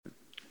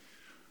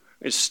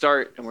We're going to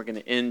start and we're going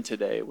to end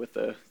today with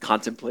a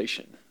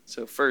contemplation.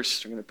 So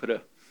first, we're going to put an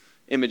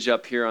image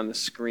up here on the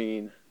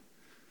screen.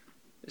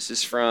 This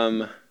is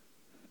from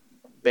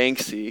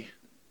Banksy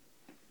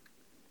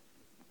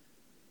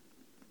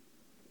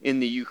in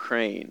the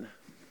Ukraine.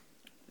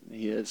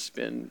 He has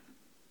been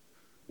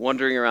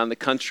wandering around the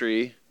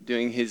country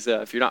doing his,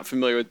 if you're not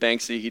familiar with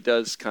Banksy, he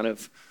does kind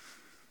of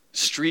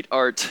street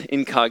art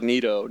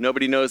incognito.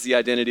 Nobody knows the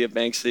identity of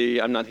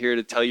Banksy. I'm not here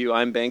to tell you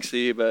I'm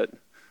Banksy, but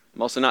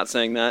I'm also not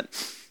saying that.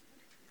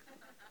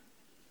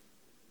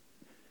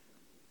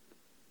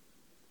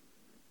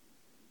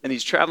 And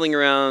he's traveling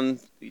around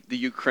the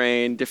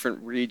Ukraine,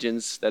 different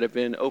regions that have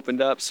been opened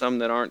up, some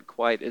that aren't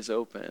quite as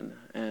open,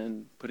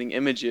 and putting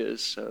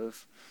images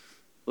of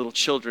little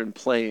children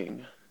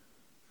playing.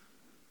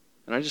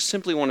 And I just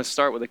simply want to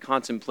start with a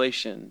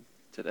contemplation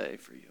today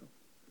for you.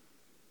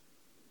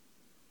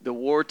 The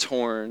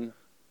war-torn,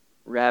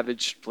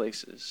 ravaged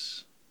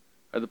places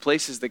are the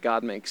places that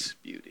God makes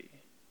beauty.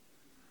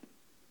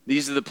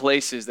 These are the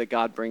places that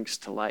God brings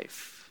to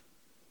life.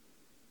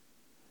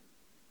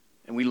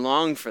 And we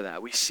long for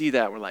that. We see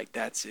that. We're like,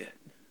 that's it.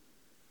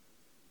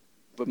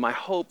 But my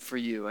hope for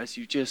you as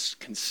you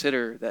just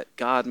consider that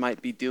God might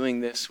be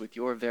doing this with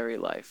your very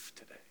life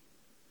today.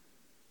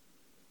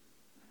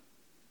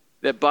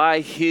 That by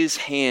his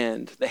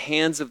hand, the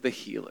hands of the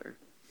healer,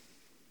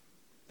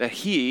 that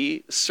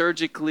he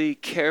surgically,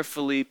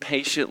 carefully,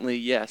 patiently,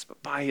 yes,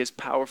 but by his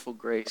powerful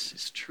grace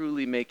is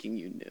truly making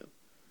you new.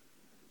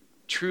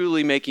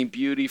 Truly making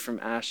beauty from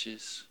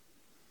ashes.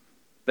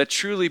 That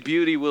truly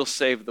beauty will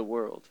save the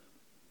world.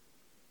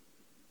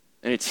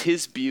 And it's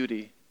his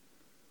beauty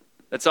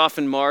that's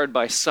often marred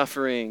by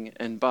suffering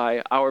and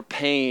by our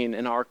pain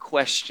and our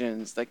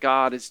questions that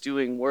God is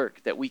doing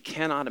work that we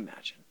cannot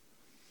imagine.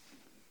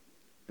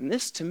 And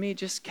this to me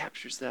just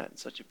captures that in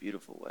such a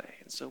beautiful way.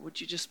 And so would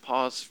you just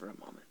pause for a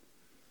moment?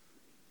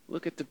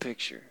 Look at the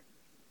picture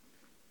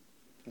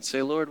and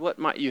say, Lord, what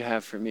might you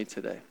have for me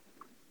today?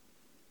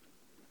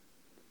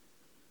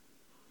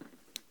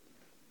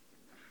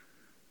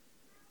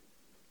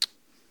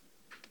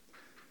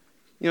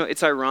 You know,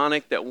 it's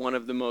ironic that one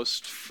of the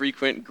most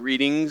frequent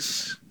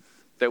greetings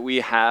that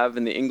we have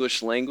in the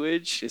English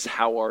language is,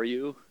 how are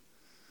you?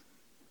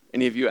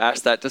 Any of you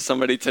asked that to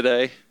somebody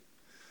today?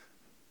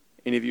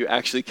 Any of you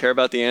actually care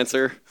about the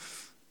answer?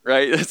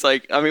 Right? It's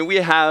like, I mean, we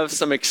have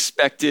some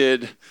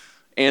expected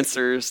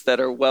answers that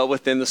are well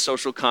within the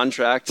social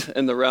contract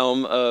in the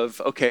realm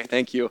of, okay,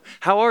 thank you.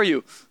 How are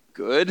you?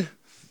 Good.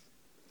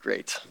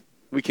 Great.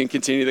 We can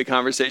continue the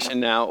conversation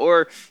now.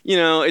 Or, you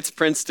know, it's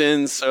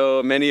Princeton,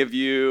 so many of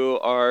you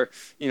are,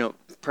 you know,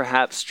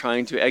 perhaps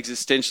trying to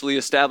existentially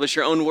establish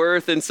your own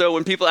worth. And so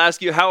when people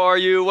ask you, how are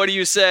you? What do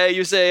you say?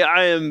 You say,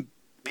 I am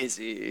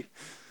busy.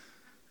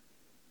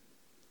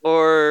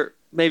 Or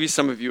maybe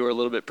some of you are a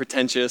little bit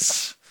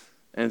pretentious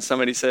and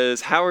somebody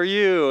says, how are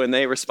you? And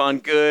they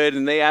respond, good.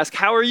 And they ask,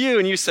 how are you?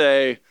 And you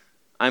say,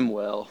 I'm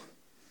well.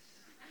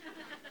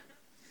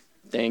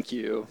 Thank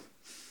you.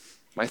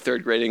 My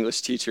third grade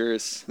English teacher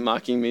is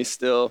mocking me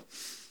still.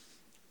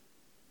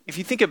 If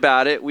you think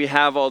about it, we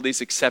have all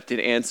these accepted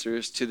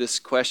answers to this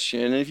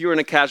question. And if you were in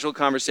a casual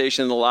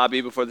conversation in the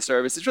lobby before the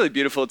service, it's really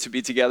beautiful to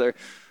be together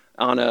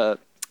on a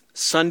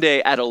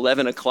Sunday at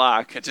 11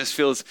 o'clock. It just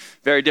feels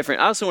very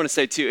different. I also want to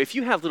say, too, if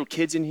you have little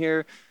kids in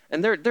here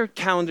and their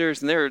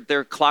calendars and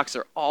their clocks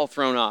are all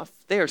thrown off,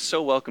 they are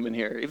so welcome in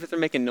here. Even if they're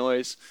making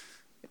noise,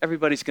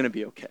 everybody's going to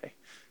be okay.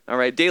 All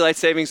right, daylight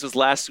savings was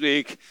last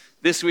week.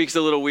 This week's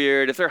a little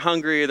weird. If they're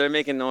hungry or they're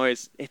making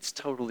noise, it's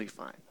totally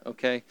fine,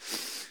 okay?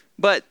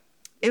 But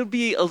it would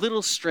be a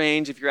little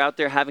strange if you're out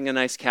there having a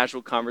nice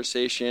casual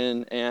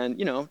conversation and,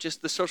 you know,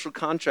 just the social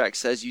contract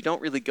says you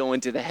don't really go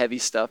into the heavy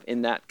stuff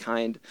in that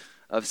kind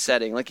of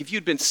setting. Like if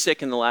you'd been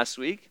sick in the last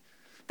week,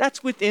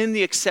 that's within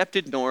the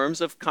accepted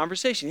norms of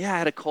conversation. Yeah, I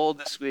had a cold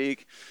this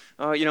week.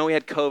 You know, we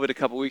had COVID a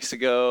couple weeks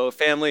ago.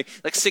 Family,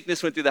 like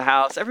sickness went through the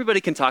house.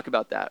 Everybody can talk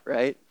about that,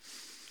 right?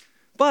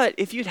 But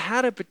if you'd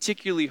had a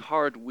particularly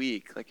hard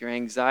week, like your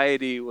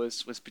anxiety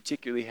was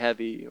particularly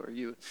heavy, or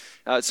you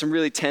some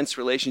really tense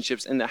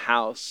relationships in the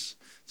house,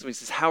 somebody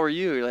says, how are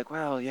you? You're like,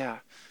 well, yeah,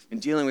 I'm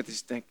dealing with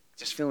this thing,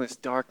 just feeling this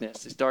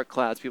darkness, these dark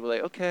clouds. People are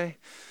like, okay,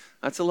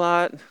 that's a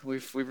lot.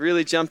 We've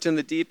really jumped in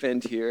the deep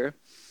end here.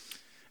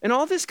 And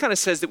all this kind of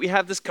says that we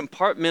have this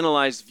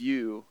compartmentalized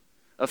view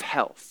of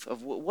health,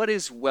 of what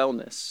is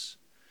wellness.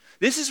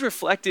 This is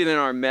reflected in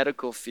our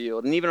medical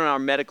field and even in our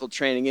medical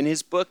training. In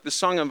his book, The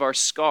Song of Our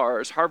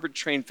Scars,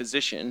 Harvard-trained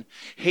physician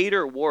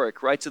Hayder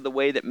Warwick writes of the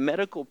way that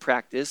medical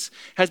practice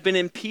has been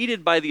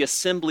impeded by the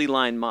assembly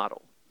line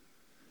model.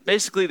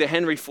 Basically, the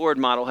Henry Ford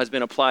model has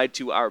been applied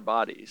to our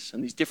bodies,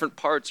 and these different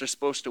parts are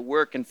supposed to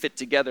work and fit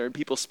together, and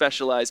people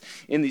specialize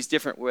in these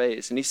different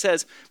ways. And he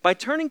says, by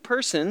turning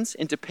persons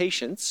into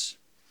patients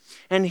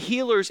and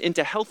healers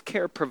into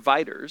healthcare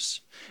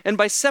providers, and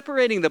by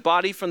separating the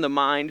body from the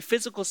mind,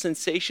 physical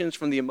sensations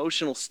from the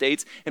emotional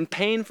states, and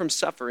pain from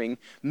suffering,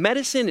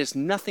 medicine is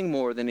nothing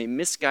more than a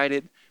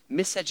misguided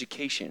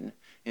miseducation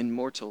in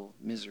mortal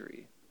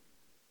misery.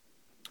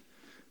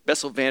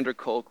 Bessel van der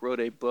Kolk wrote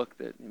a book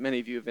that many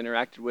of you have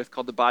interacted with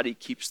called The Body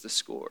Keeps the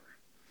Score.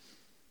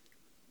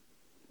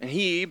 And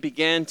he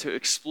began to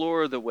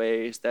explore the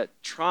ways that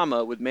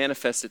trauma would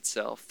manifest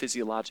itself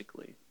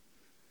physiologically,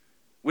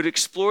 would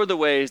explore the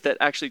ways that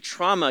actually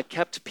trauma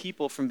kept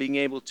people from being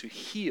able to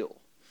heal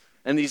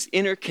and these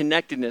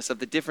interconnectedness of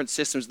the different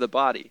systems of the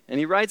body. And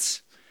he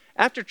writes,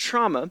 after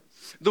trauma,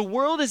 the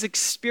world is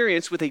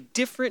experienced with a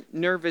different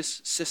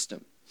nervous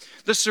system.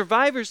 The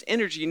survivor's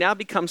energy now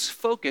becomes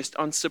focused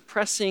on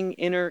suppressing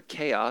inner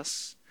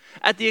chaos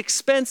at the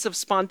expense of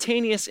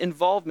spontaneous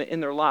involvement in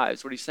their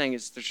lives. What he's saying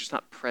is they're just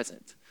not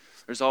present.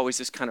 There's always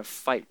this kind of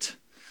fight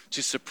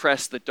to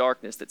suppress the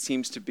darkness that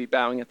seems to be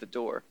bowing at the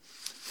door.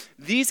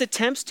 These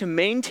attempts to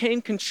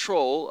maintain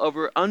control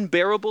over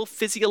unbearable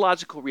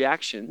physiological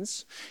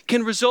reactions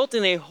can result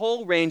in a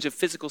whole range of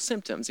physical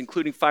symptoms,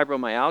 including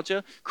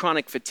fibromyalgia,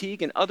 chronic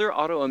fatigue, and other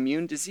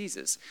autoimmune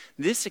diseases.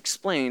 This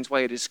explains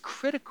why it is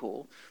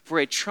critical for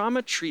a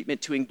trauma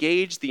treatment to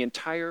engage the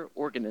entire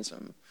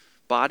organism,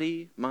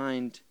 body,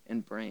 mind,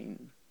 and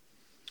brain.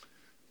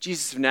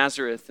 Jesus of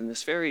Nazareth, in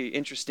this very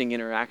interesting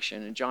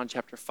interaction in John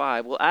chapter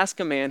 5, will ask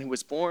a man who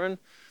was born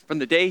from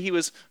the day he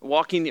was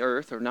walking the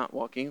earth, or not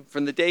walking,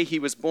 from the day he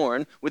was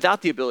born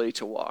without the ability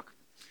to walk.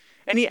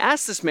 And he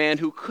asked this man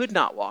who could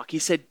not walk, he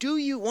said, "Do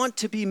you want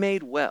to be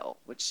made well?"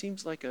 Which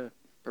seems like a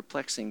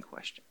perplexing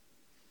question.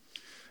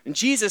 And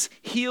Jesus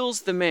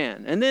heals the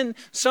man. And then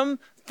some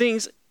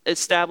things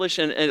establish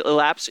and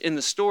elapse in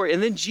the story.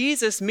 And then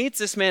Jesus meets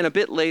this man a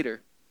bit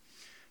later.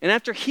 And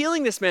after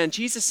healing this man,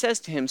 Jesus says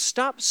to him,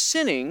 "Stop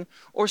sinning,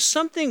 or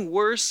something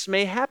worse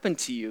may happen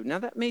to you." Now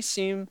that may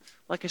seem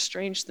like a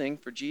strange thing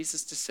for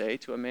Jesus to say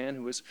to a man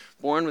who was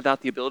born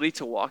without the ability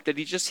to walk that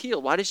he just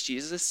healed. Why does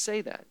Jesus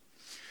say that?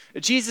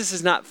 Jesus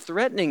is not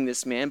threatening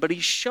this man, but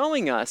he's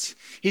showing us,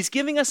 he's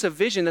giving us a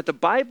vision that the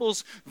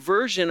Bible's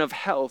version of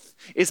health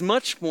is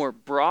much more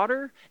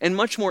broader and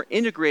much more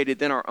integrated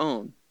than our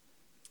own.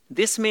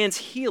 This man's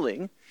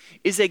healing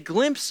is a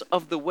glimpse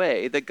of the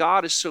way that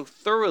God is so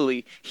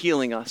thoroughly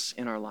healing us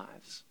in our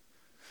lives.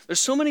 There's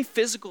so many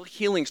physical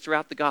healings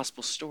throughout the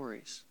gospel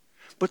stories,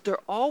 but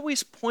they're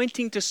always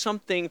pointing to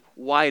something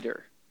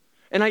wider.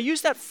 And I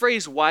use that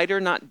phrase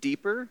wider, not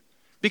deeper,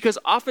 because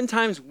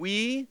oftentimes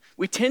we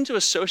tend to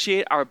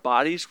associate our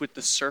bodies with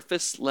the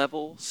surface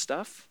level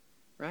stuff,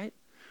 right?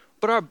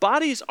 But our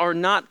bodies are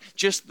not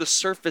just the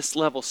surface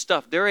level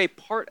stuff. They're a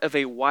part of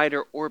a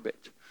wider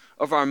orbit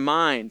of our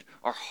mind,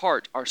 our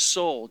heart, our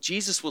soul.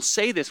 Jesus will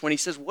say this when he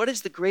says, what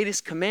is the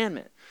greatest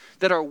commandment?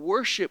 That our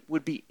worship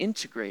would be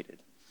integrated.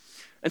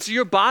 And so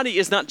your body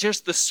is not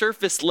just the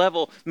surface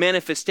level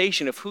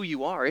manifestation of who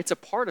you are. It's a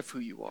part of who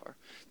you are.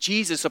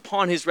 Jesus,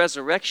 upon his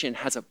resurrection,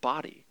 has a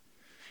body.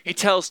 He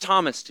tells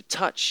Thomas to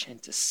touch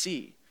and to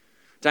see.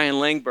 Diane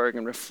Langberg,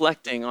 in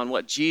reflecting on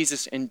what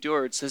Jesus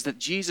endured, says that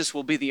Jesus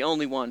will be the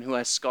only one who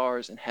has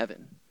scars in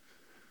heaven,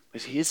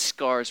 because his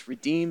scars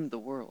redeem the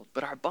world.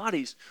 But our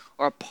bodies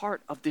are a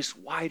part of this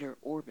wider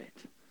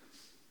orbit.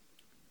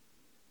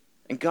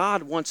 And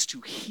God wants to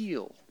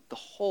heal the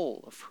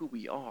whole of who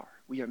we are.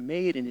 We are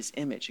made in his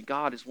image, and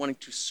God is wanting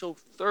to so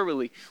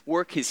thoroughly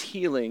work his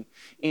healing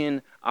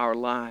in our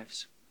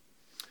lives.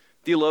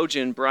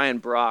 Theologian Brian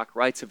Brock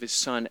writes of his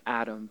son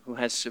Adam, who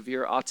has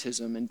severe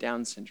autism and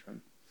Down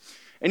syndrome.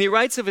 And he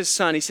writes of his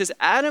son, he says,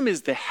 "Adam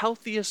is the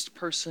healthiest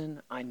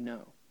person I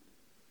know.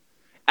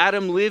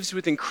 Adam lives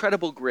with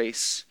incredible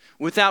grace.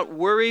 Without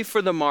worry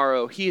for the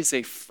morrow, he is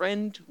a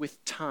friend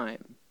with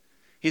time,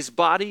 his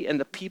body, and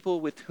the people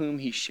with whom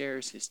he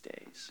shares his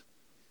days."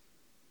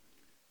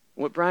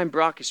 What Brian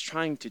Brock is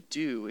trying to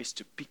do is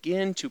to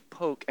begin to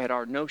poke at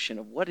our notion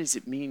of what does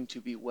it mean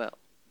to be well?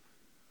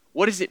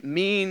 What does it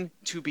mean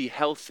to be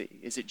healthy?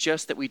 Is it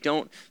just that we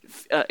don't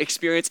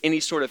experience any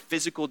sort of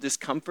physical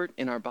discomfort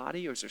in our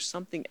body, or is there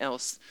something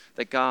else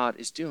that God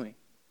is doing?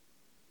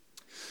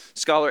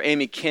 Scholar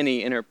Amy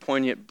Kinney, in her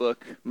poignant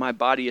book, My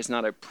Body is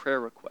Not a Prayer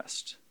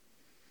Request,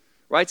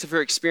 writes of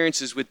her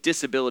experiences with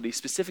disability,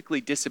 specifically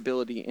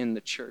disability in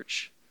the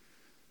church.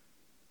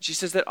 She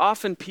says that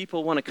often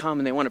people want to come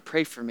and they want to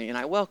pray for me, and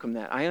I welcome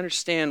that. I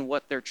understand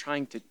what they're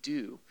trying to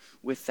do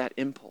with that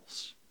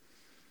impulse.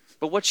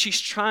 But what she's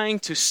trying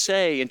to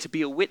say and to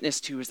be a witness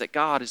to is that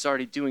God is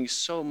already doing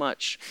so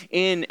much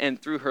in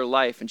and through her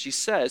life. And she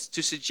says,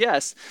 to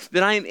suggest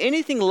that I am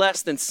anything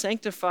less than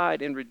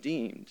sanctified and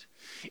redeemed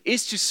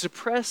is to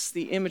suppress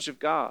the image of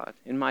God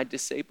in my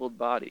disabled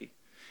body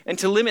and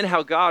to limit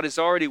how God is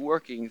already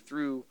working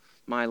through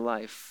my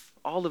life.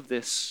 All of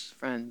this,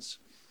 friends,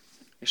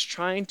 is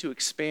trying to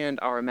expand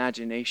our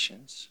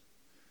imaginations.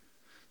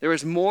 There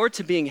is more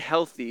to being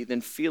healthy than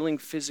feeling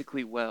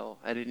physically well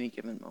at any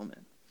given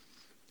moment.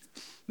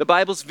 The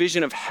Bible's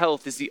vision of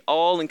health is the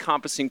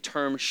all-encompassing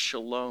term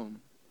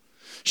shalom.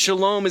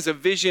 Shalom is a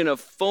vision of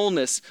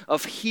fullness,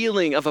 of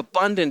healing, of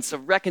abundance,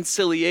 of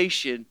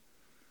reconciliation,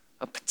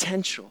 of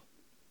potential.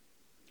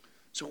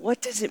 So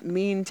what does it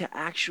mean to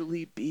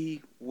actually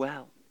be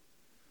well?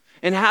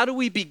 And how do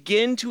we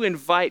begin to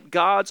invite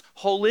God's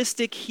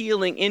holistic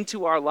healing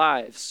into our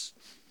lives?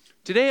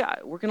 Today,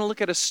 we're going to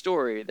look at a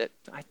story that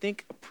I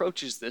think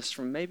approaches this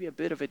from maybe a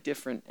bit of a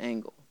different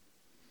angle.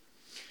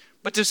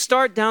 But to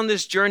start down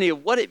this journey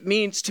of what it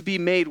means to be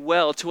made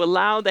well, to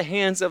allow the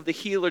hands of the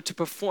healer to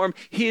perform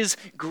his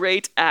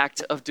great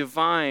act of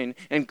divine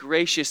and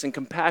gracious and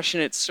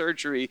compassionate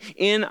surgery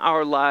in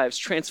our lives,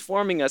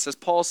 transforming us, as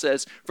Paul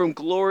says, from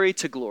glory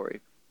to glory.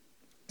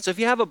 So if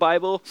you have a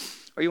Bible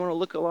or you want to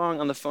look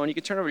along on the phone, you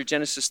can turn over to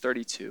Genesis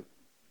 32.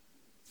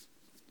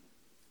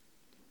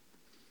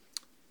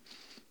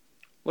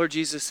 Lord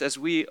Jesus, as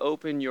we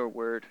open your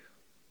word,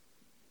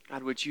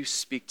 God, would you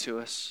speak to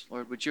us?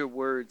 Lord, would your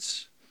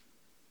words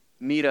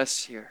meet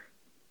us here?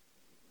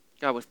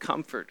 God, with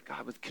comfort,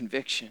 God, with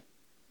conviction.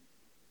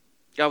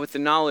 God, with the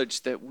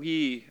knowledge that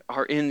we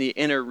are in the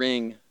inner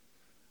ring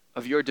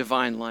of your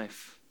divine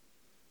life.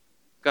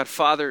 God,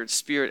 Father,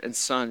 Spirit, and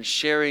Son,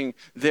 sharing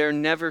their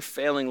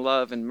never-failing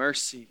love and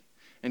mercy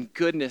and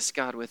goodness,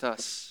 God, with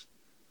us.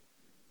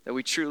 That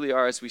we truly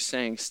are, as we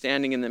sang,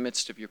 standing in the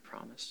midst of your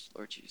promise,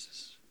 Lord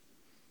Jesus.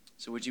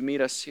 So would you meet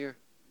us here?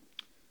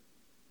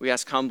 We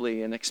ask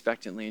humbly and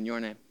expectantly in your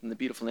name, in the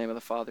beautiful name of the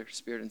Father,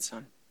 Spirit, and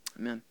Son.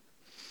 Amen.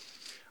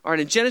 All right,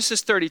 in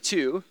Genesis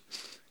 32,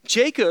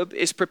 Jacob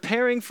is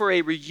preparing for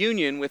a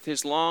reunion with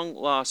his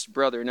long-lost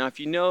brother. Now, if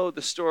you know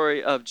the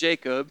story of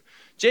Jacob,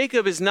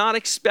 Jacob is not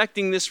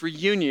expecting this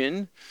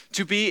reunion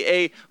to be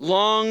a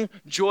long,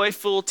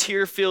 joyful,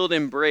 tear-filled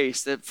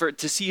embrace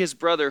to see his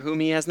brother whom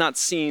he has not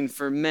seen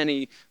for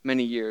many,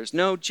 many years.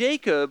 No,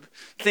 Jacob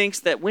thinks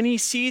that when he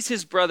sees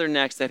his brother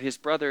next, that his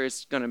brother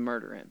is going to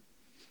murder him.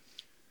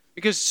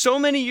 Because so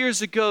many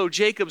years ago,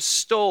 Jacob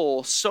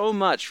stole so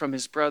much from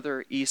his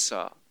brother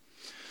Esau.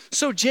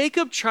 So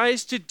Jacob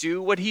tries to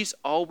do what he's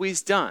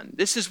always done.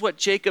 This is what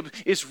Jacob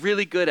is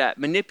really good at,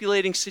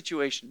 manipulating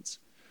situations.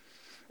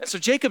 And so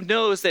Jacob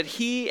knows that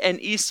he and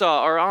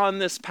Esau are on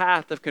this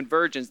path of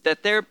convergence,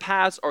 that their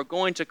paths are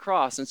going to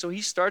cross. And so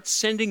he starts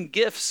sending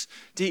gifts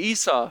to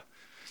Esau,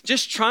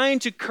 just trying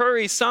to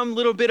curry some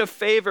little bit of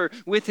favor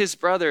with his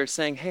brother,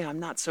 saying, hey, I'm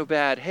not so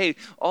bad. Hey,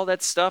 all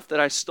that stuff that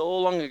I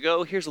stole long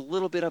ago, here's a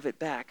little bit of it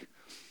back.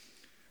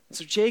 And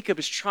so Jacob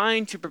is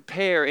trying to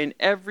prepare in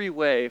every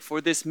way for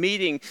this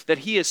meeting that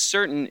he is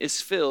certain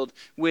is filled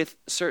with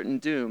certain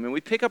doom. And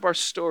we pick up our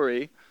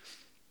story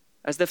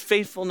as the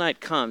fateful night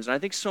comes. And I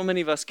think so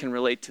many of us can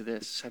relate to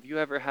this. Have you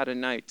ever had a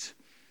night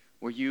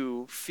where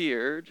you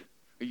feared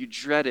or you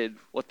dreaded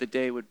what the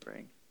day would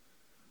bring?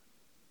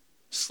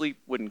 Sleep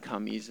wouldn't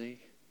come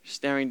easy. You're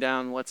staring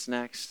down what's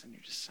next, and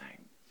you're just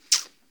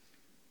saying,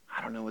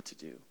 I don't know what to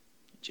do.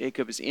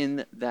 Jacob is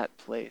in that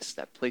place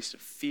of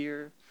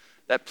fear,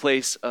 that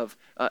place of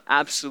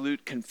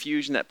absolute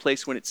confusion, that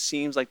place when it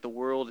seems like the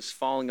world is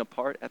falling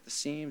apart at the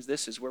seams.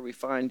 This is where we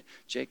find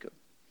Jacob.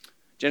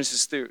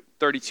 Genesis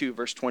 32,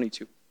 verse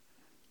 22.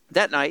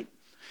 That night,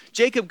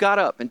 Jacob got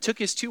up and took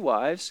his 2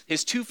 wives,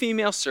 his 2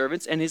 female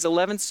servants, and his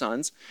 11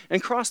 sons,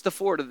 and crossed the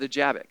ford of the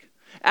Jabbok.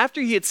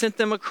 After he had sent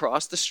them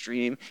across the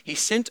stream, he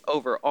sent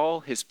over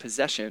all his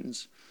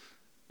possessions.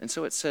 And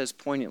so it says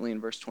poignantly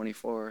in verse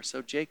 24,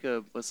 so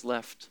Jacob was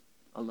left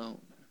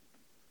alone.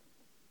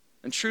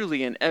 And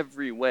truly, in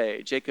every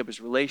way, Jacob is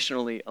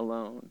relationally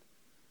alone.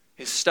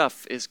 His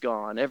stuff is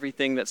gone.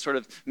 Everything that sort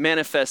of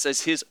manifests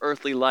as his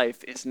earthly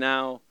life is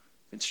now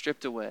been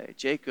stripped away.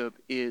 Jacob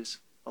is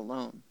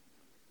alone.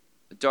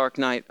 The dark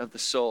night of the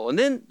soul. And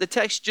then the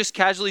text just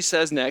casually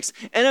says next,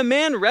 and a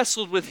man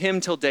wrestled with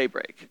him till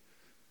daybreak.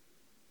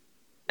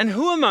 And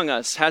who among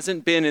us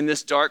hasn't been in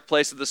this dark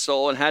place of the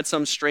soul and had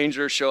some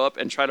stranger show up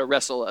and try to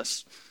wrestle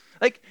us?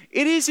 Like,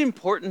 it is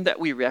important that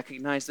we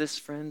recognize this,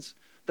 friends.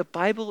 The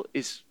Bible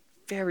is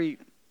very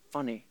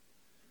funny.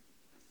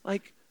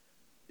 Like,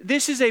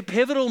 this is a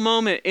pivotal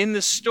moment in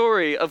the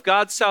story of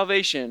God's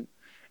salvation.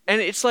 And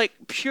it's like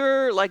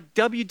pure, like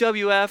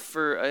WWF,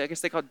 or I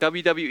guess they call it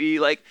WWE.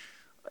 Like,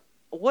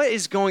 what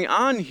is going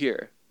on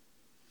here?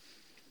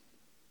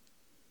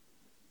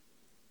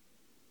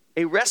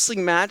 A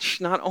wrestling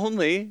match, not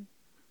only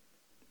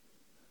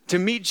to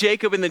meet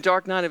Jacob in the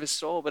dark night of his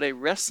soul, but a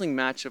wrestling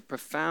match of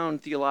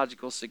profound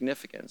theological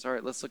significance. All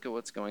right, let's look at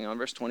what's going on.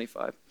 Verse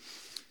 25.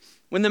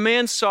 When the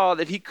man saw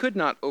that he could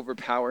not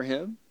overpower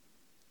him,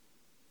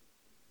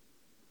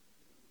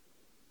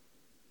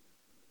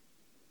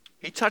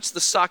 he touched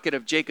the socket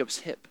of Jacob's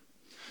hip,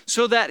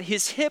 so that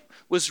his hip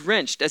was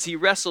wrenched as he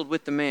wrestled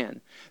with the man.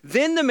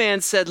 Then the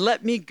man said,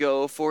 let me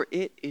go, for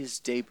it is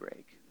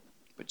daybreak.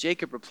 But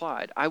Jacob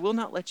replied, I will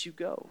not let you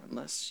go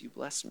unless you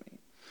bless me.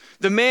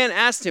 The man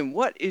asked him,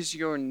 what is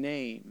your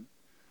name?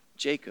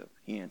 Jacob,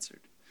 he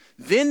answered.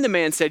 Then the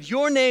man said,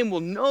 your name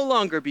will no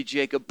longer be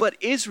Jacob, but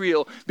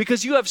Israel,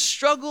 because you have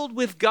struggled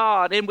with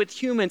God and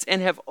with humans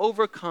and have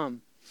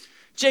overcome.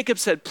 Jacob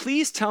said,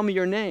 please tell me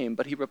your name.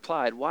 But he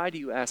replied, why do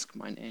you ask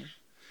my name?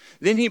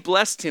 Then he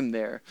blessed him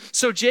there.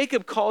 So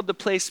Jacob called the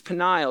place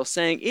Peniel,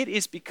 saying, it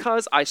is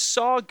because I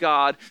saw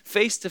God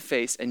face to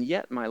face, and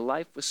yet my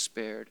life was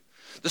spared.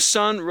 The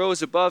sun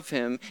rose above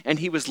him, and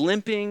he was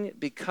limping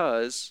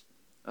because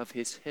of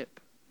his hip.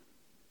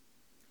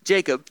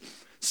 Jacob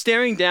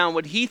staring down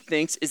what he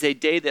thinks is a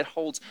day that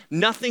holds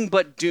nothing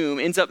but doom,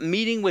 ends up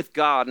meeting with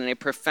God in a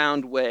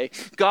profound way.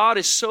 God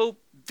is so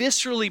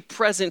viscerally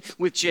present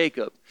with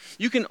Jacob.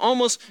 You can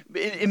almost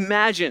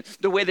imagine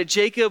the way that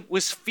Jacob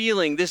was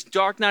feeling this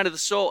dark night of the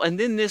soul, and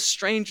then this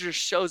stranger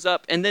shows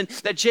up, and then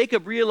that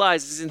Jacob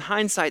realizes in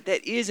hindsight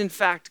that is in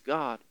fact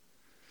God.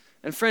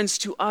 And friends,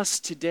 to us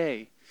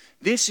today,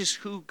 this is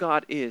who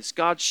God is.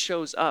 God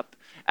shows up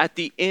at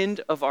the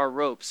end of our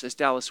ropes, as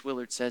Dallas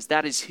Willard says.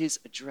 That is his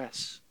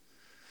address.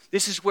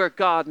 This is where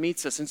God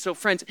meets us. And so,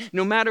 friends,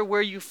 no matter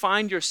where you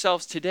find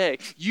yourselves today,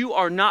 you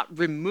are not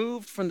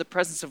removed from the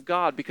presence of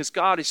God, because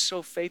God is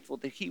so faithful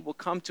that he will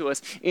come to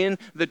us in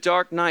the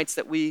dark nights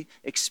that we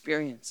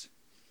experience.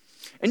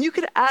 And you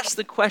could ask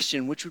the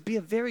question, which would be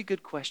a very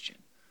good question: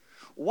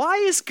 why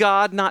is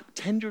God not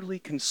tenderly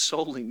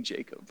consoling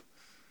Jacob?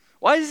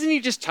 Why isn't he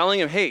just telling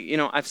him, hey,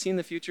 I've seen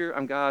the future,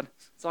 I'm God,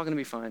 it's all going to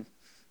be fine.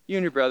 You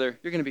and your brother,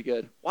 you're going to be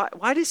good.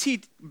 Why does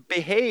he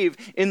behave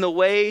in the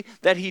way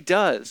that he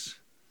does?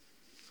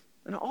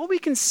 And all we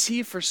can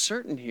see for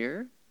certain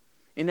here,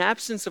 in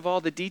absence of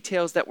all the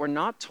details that we're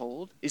not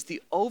told, is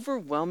the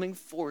overwhelming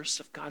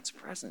force of God's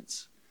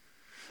presence.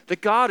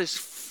 That God is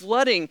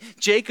flooding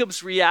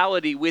Jacob's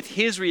reality with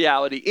his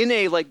reality in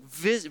a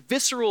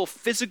visceral,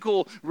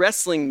 physical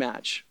wrestling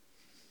match.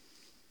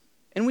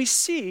 And we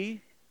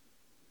see,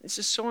 this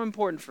is so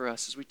important for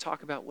us as we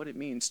talk about what it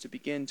means to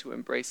begin to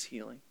embrace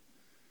healing,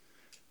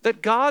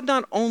 that God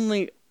not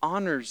only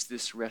honors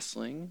this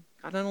wrestling,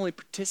 God not only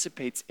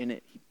participates in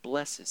it, he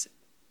blesses it.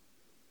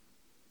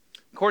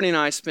 Courtney and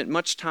I spent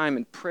much time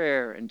in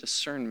prayer and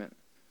discernment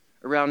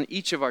around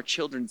each of our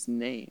children's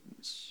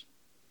names.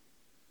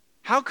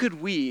 How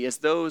could we, as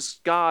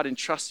those God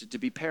entrusted to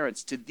be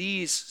parents to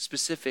these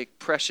specific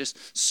precious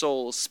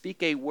souls,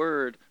 speak a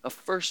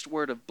first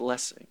word of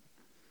blessing?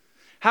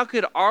 How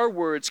could our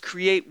words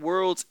create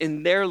worlds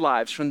in their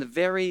lives from the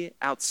very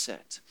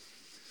outset?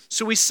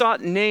 So we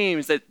sought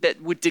names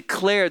that would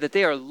declare that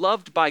they are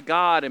loved by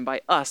God and by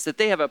us, that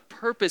they have a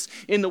purpose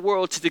in the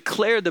world to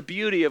declare the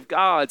beauty of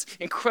God's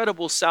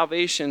incredible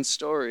salvation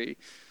story.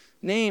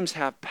 Names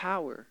have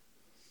power.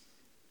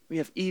 We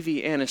have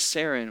Evie Anna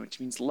Saren, which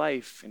means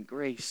life and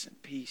grace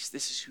and peace.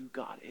 This is who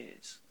God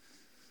is.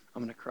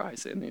 I'm going to cry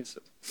saying these.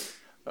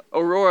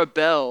 Aurora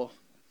Bell,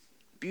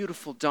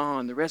 beautiful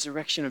dawn, the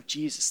resurrection of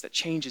Jesus that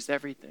changes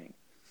everything.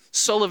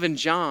 Sullivan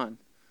John,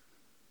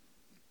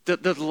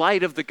 the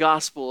light of the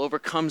gospel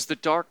overcomes the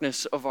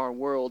darkness of our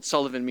world.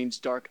 Sullivan means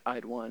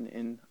dark-eyed one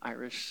in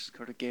Irish,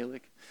 sort of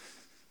Gaelic.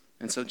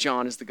 And so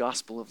John is the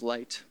gospel of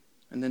light.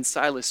 And then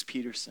Silas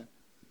Peterson,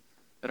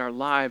 that our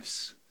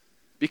lives,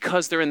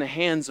 because they're in the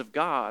hands of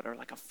God, are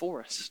like a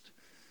forest.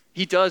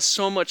 He does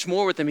so much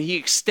more with them. He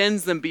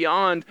extends them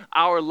beyond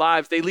our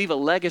lives. They leave a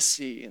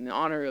legacy in the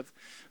honor of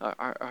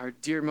our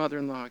dear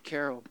mother-in-law,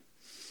 Carol.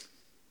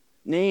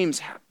 Names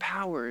have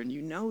power, and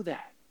you know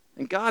that.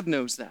 And God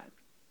knows that.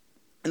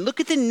 And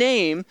look at the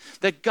name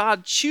that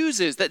God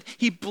chooses, that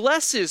he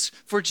blesses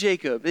for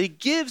Jacob. That he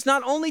gives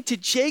not only to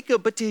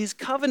Jacob, but to his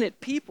covenant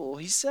people.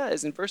 He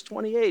says in verse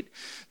 28,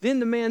 then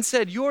the man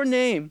said, your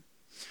name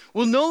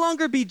will no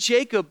longer be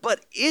Jacob,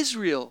 but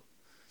Israel,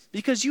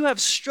 because you have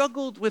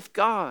struggled with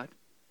God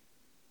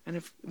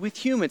and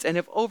with humans and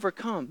have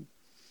overcome.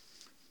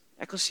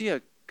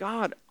 Ecclesia,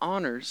 God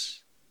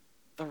honors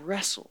the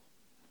wrestle,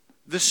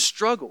 the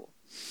struggle.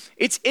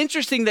 It's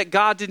interesting that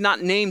God did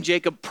not name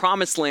Jacob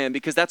Promised Land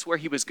because that's where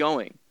he was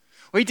going.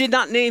 Or he did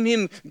not name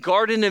him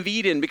Garden of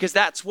Eden because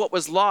that's what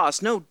was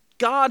lost. No,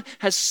 God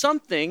has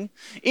something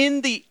in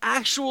the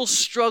actual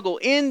struggle,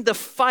 in the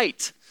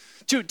fight,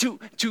 to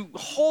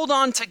hold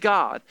on to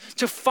God,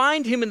 to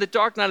find him in the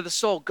dark night of the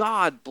soul.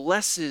 God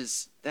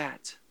blesses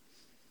that.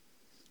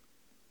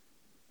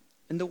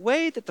 And the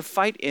way that the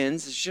fight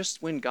ends is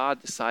just when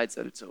God decides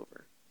that it's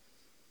over.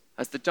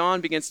 As the dawn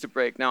begins to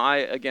break. Now,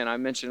 I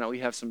mentioned that we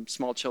have some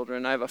small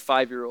children. I have a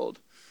 5-year-old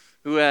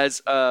who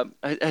has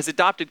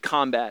adopted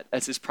combat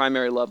as his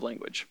primary love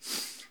language.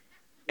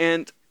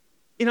 And,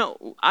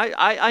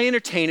 I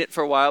entertain it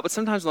for a while, but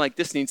sometimes I'm like,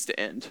 this needs to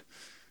end.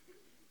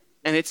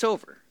 And it's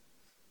over.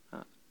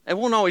 It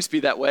won't always be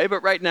that way,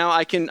 but right now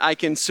I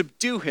can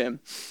subdue him.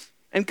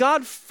 And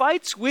God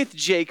fights with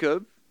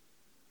Jacob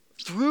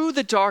through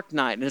the dark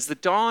night. And as the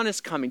dawn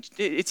is coming,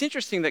 it's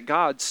interesting that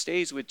God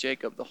stays with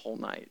Jacob the whole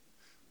night.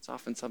 It's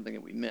often something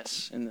that we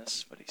miss in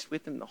this, but he's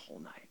with him the whole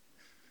night.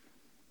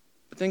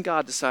 But then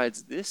God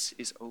decides this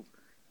is over.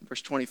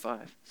 Verse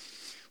 25.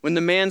 When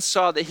the man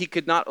saw that he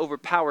could not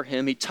overpower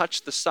him, he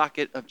touched the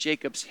socket of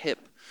Jacob's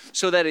hip,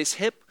 so that his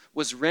hip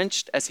was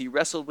wrenched as he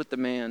wrestled with the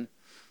man.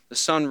 The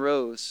sun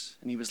rose,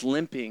 and he was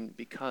limping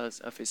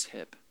because of his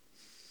hip.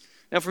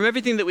 Now, from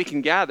everything that we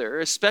can gather,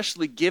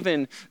 especially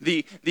given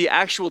the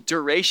actual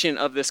duration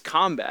of this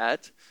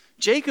combat,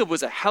 Jacob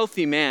was a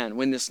healthy man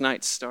when this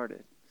night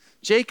started.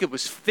 Jacob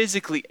was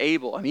physically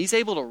able. He's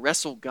able to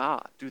wrestle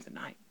God through the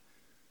night.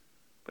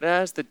 But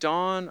as the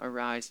dawn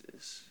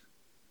arises,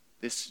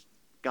 this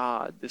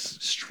God, this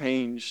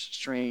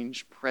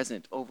strange,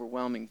 present,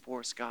 overwhelming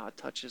force, God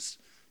touches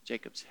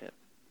Jacob's hip.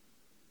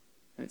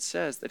 And it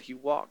says that he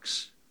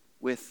walks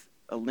with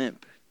a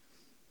limp.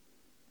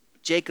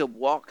 Jacob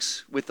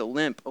walks with a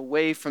limp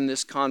away from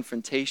this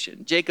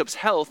confrontation. Jacob's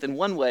health, in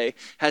one way,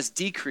 has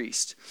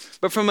decreased.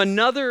 But from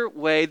another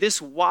way,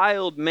 this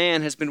wild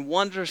man has been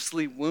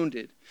wondrously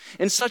wounded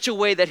in such a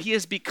way that he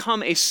has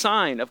become a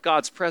sign of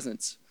God's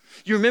presence.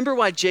 You remember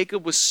why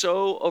Jacob was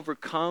so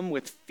overcome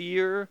with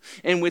fear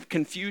and with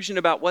confusion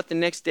about what the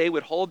next day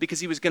would hold? Because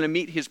he was going to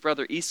meet his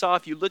brother Esau.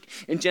 If you look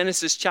in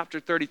Genesis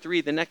chapter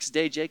 33, the next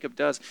day Jacob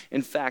does,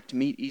 in fact,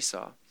 meet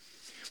Esau.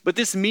 But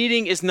this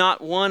meeting is not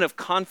one of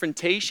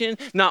confrontation,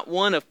 not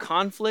one of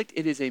conflict.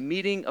 It is a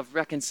meeting of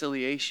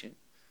reconciliation.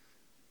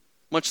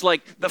 Much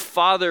like the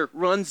father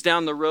runs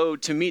down the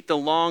road to meet the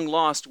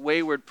long-lost,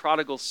 wayward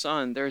prodigal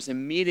son, there is a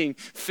meeting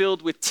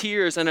filled with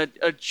tears and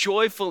a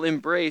joyful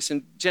embrace.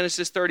 In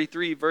Genesis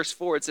 33, verse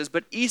 4, it says,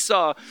 "But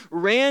Esau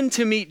ran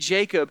to meet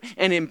Jacob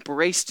and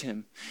embraced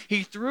him.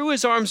 He threw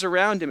his arms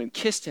around him and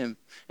kissed him,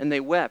 and they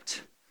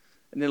wept."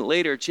 And then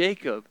later,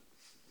 Jacob,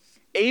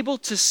 able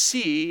to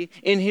see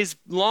in his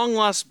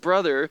long-lost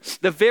brother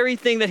the very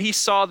thing that he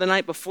saw the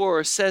night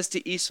before, says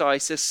to Esau, he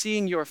says,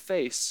 "Seeing your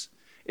face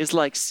is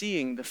like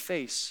seeing the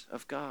face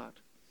of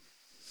God."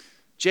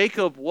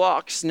 Jacob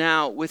walks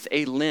now with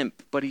a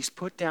limp, but he's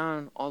put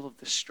down all of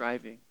the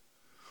striving,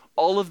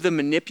 all of the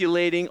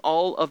manipulating,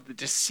 all of the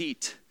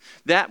deceit.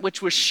 That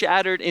which was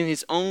shattered in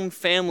his own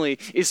family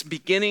is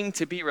beginning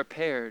to be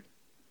repaired.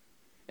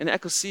 And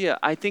ecclesia,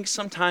 I think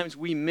sometimes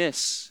we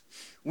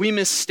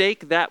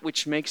mistake that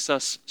which makes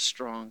us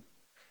strong.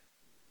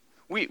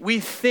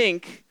 We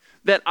think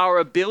that our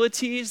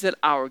abilities, that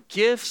our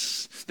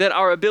gifts, that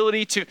our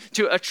ability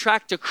to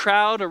attract a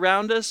crowd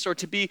around us or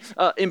to be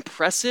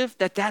impressive,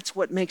 that's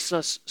what makes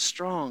us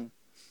strong.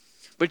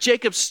 But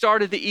Jacob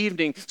started the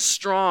evening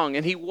strong,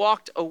 and he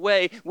walked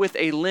away with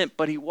a limp,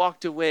 but he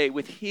walked away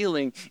with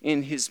healing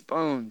in his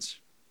bones.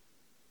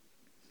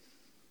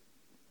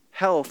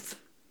 Health,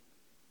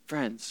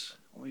 friends,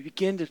 when we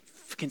begin to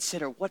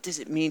consider what does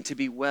it mean to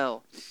be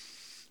well,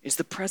 is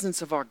the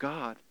presence of our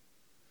God.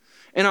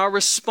 And our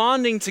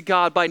responding to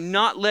God by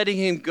not letting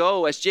him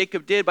go, as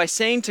Jacob did, by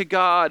saying to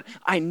God,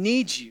 "I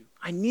need you.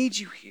 I need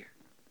you here."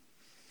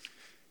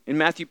 In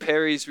Matthew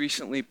Perry's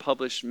recently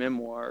published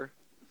memoir,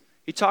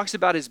 he talks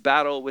about his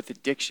battle with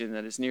addiction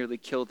that has nearly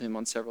killed him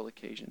on several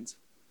occasions.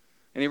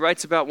 And he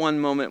writes about one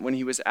moment when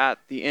he was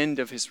at the end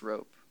of his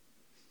rope.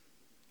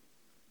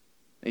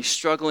 And he's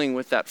struggling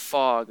with that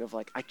fog of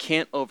I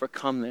can't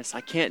overcome this.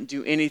 I can't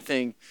do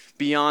anything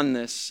beyond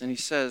this. And he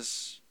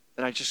says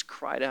that I just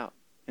cried out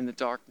in the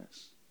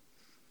darkness.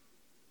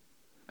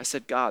 I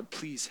said, "God,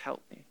 please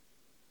help me."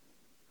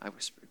 I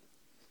whispered.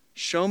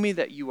 "Show me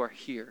that you are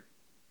here.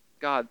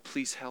 God,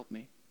 please help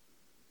me."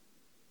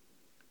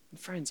 And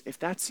friends, if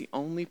that's the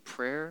only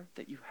prayer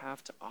that you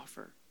have to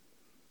offer,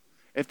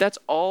 if that's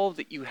all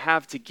that you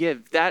have to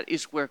give, that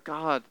is where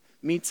God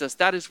meets us.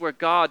 That is where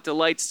God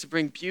delights to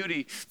bring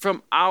beauty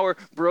from our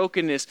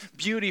brokenness,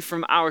 beauty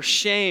from our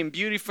shame,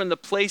 beauty from the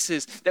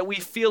places that we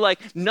feel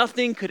like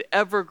nothing could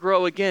ever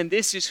grow again.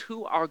 This is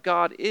who our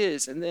God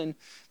is. And then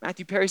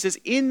Matthew Perry says,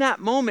 in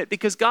that moment,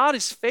 because God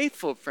is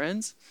faithful,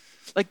 friends,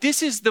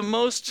 this is the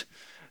most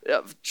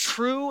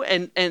true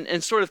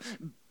and sort of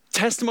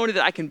testimony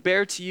that I can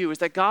bear to you, is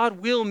that God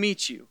will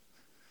meet you.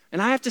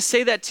 And I have to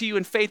say that to you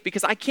in faith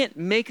because I can't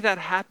make that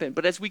happen.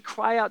 But as we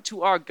cry out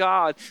to our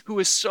God, who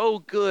is so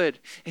good,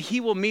 he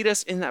will meet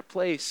us in that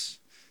place.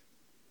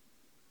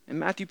 And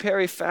Matthew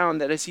Perry found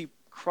that as he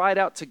cried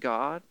out to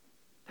God,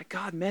 that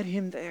God met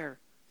him there.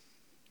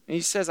 And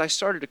he says, I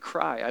started to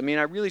cry. I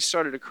really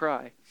started to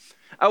cry.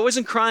 I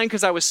wasn't crying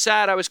because I was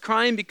sad. I was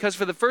crying because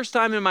for the first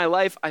time in my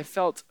life, I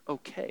felt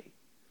okay.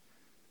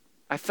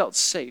 I felt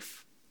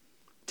safe,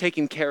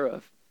 taken care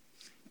of.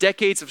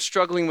 Decades of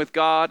struggling with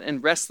God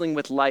and wrestling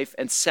with life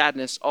and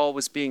sadness, all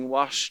was being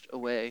washed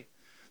away.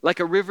 Like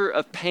a river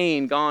of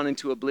pain gone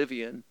into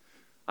oblivion.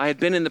 I had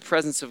been in the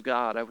presence of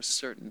God. I was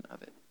certain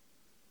of it.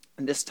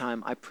 And this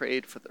time I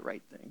prayed for the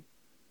right thing.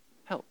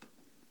 Help.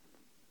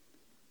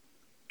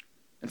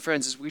 And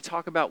friends, as we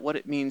talk about what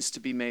it means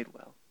to be made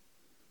well,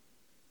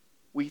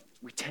 we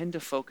tend to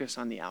focus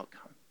on the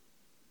outcome.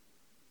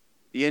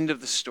 The end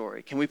of the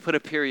story. Can we put a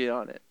period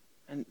on it?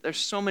 And there's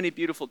so many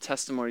beautiful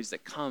testimonies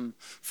that come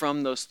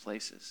from those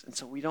places. And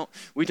so we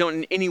don't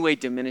in any way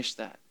diminish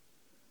that.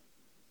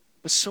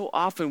 But so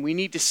often we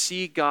need to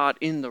see God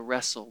in the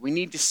wrestle. We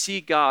need to see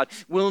God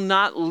will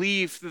not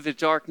leave through the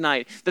dark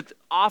night. That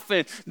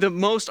often the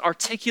most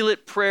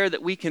articulate prayer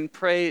that we can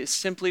pray is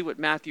simply what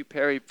Matthew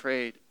Perry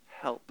prayed.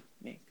 Help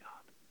me, God.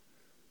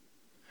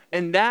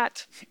 And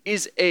that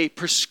is a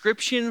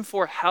prescription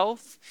for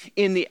health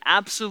in the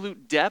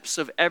absolute depths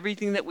of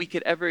everything that we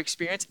could ever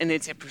experience. And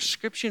it's a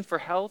prescription for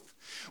health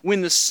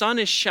when the sun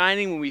is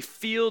shining, when we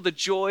feel the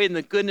joy and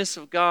the goodness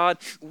of God.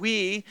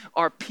 We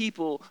are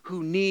people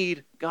who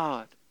need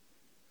God.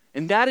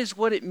 And that is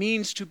what it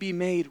means to be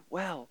made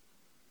well.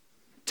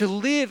 To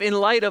live in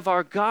light of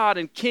our God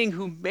and King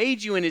who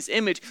made you in his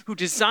image, who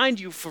designed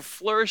you for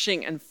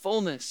flourishing and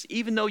fullness,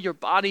 even though your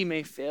body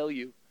may fail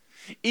you.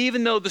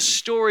 Even though the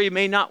story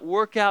may not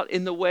work out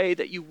in the way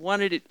that you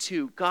wanted it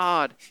to,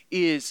 God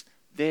is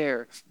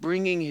there,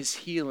 bringing his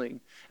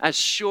healing. As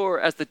sure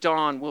as the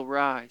dawn will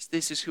rise,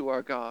 this is who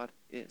our God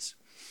is.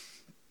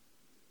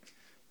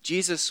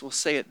 Jesus will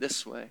say it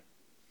this way: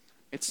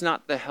 it's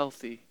not the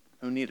healthy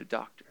who need a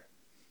doctor,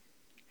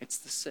 it's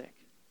the sick.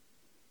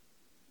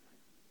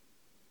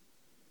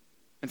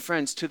 And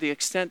friends, to the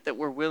extent that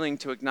we're willing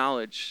to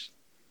acknowledge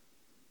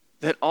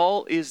that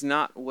all is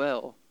not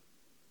well,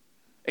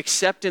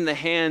 except in the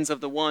hands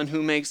of the one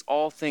who makes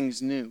all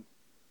things new,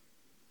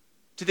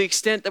 to the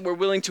extent that we're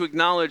willing to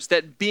acknowledge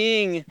that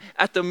being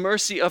at the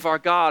mercy of our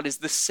God is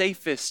the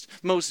safest,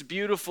 most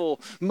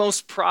beautiful,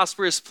 most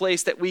prosperous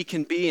place that we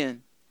can be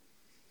in,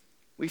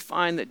 we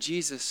find that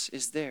Jesus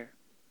is there.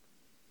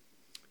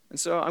 And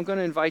so I'm going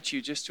to invite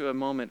you just to a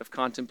moment of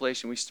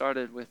contemplation. We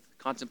started with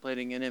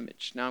contemplating an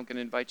image. Now I'm going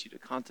to invite you to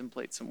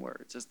contemplate some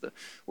words as the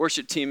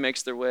worship team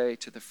makes their way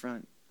to the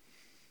front.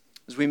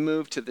 As we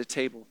move to the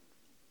table,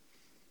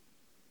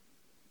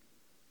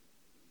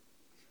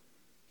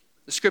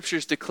 the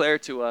scriptures declare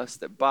to us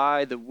that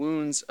by the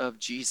wounds of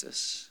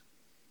Jesus,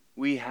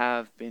 we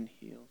have been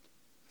healed,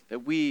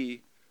 that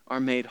we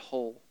are made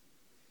whole.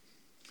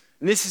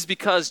 And this is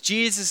because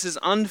Jesus'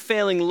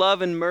 unfailing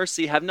love and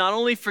mercy have not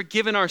only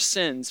forgiven our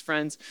sins,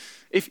 friends.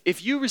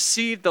 If you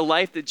receive the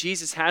life that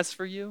Jesus has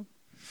for you,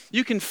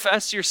 you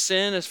confess your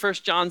sin, as 1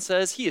 John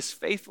says, he is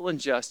faithful and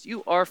just.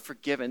 You are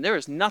forgiven. There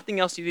is nothing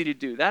else you need to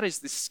do. That is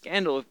the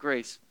scandal of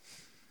grace.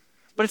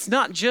 But it's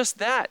not just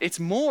that. It's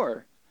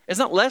more. It's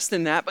not less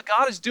than that, but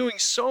God is doing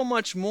so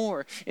much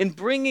more in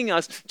bringing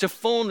us to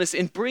fullness,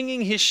 in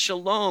bringing his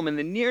shalom and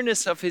the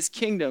nearness of his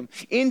kingdom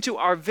into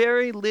our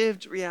very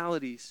lived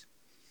realities.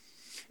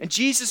 And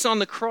Jesus on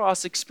the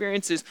cross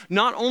experiences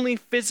not only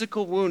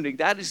physical wounding,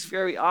 that is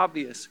very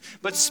obvious,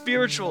 but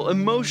spiritual,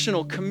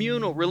 emotional,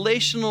 communal,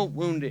 relational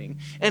wounding.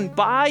 And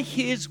by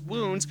his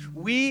wounds,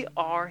 we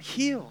are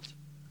healed.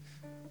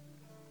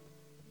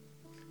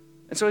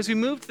 And so as we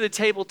move to the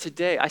table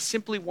today, I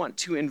simply want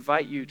to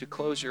invite you to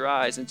close your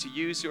eyes and to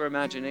use your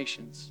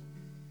imaginations.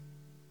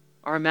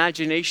 Our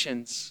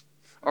imaginations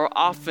are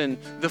often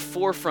the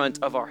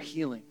forefront of our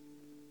healing.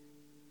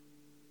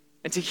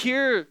 And to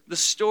hear the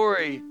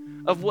story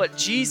of what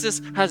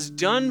Jesus has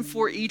done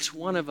for each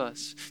one of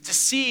us, to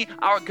see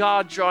our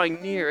God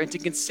drawing near, and to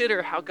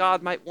consider how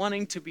God might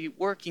wanting to be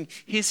working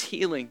his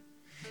healing,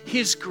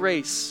 his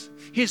grace,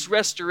 his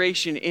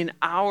restoration in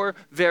our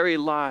very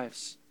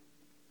lives.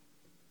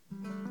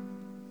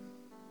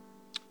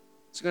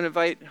 So I'm going to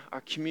invite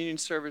our communion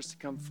servers to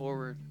come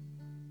forward.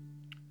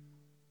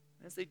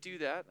 As they do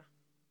that,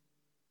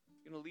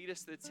 I'm going to lead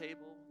us to the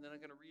table, and then I'm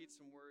going to read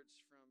some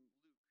words from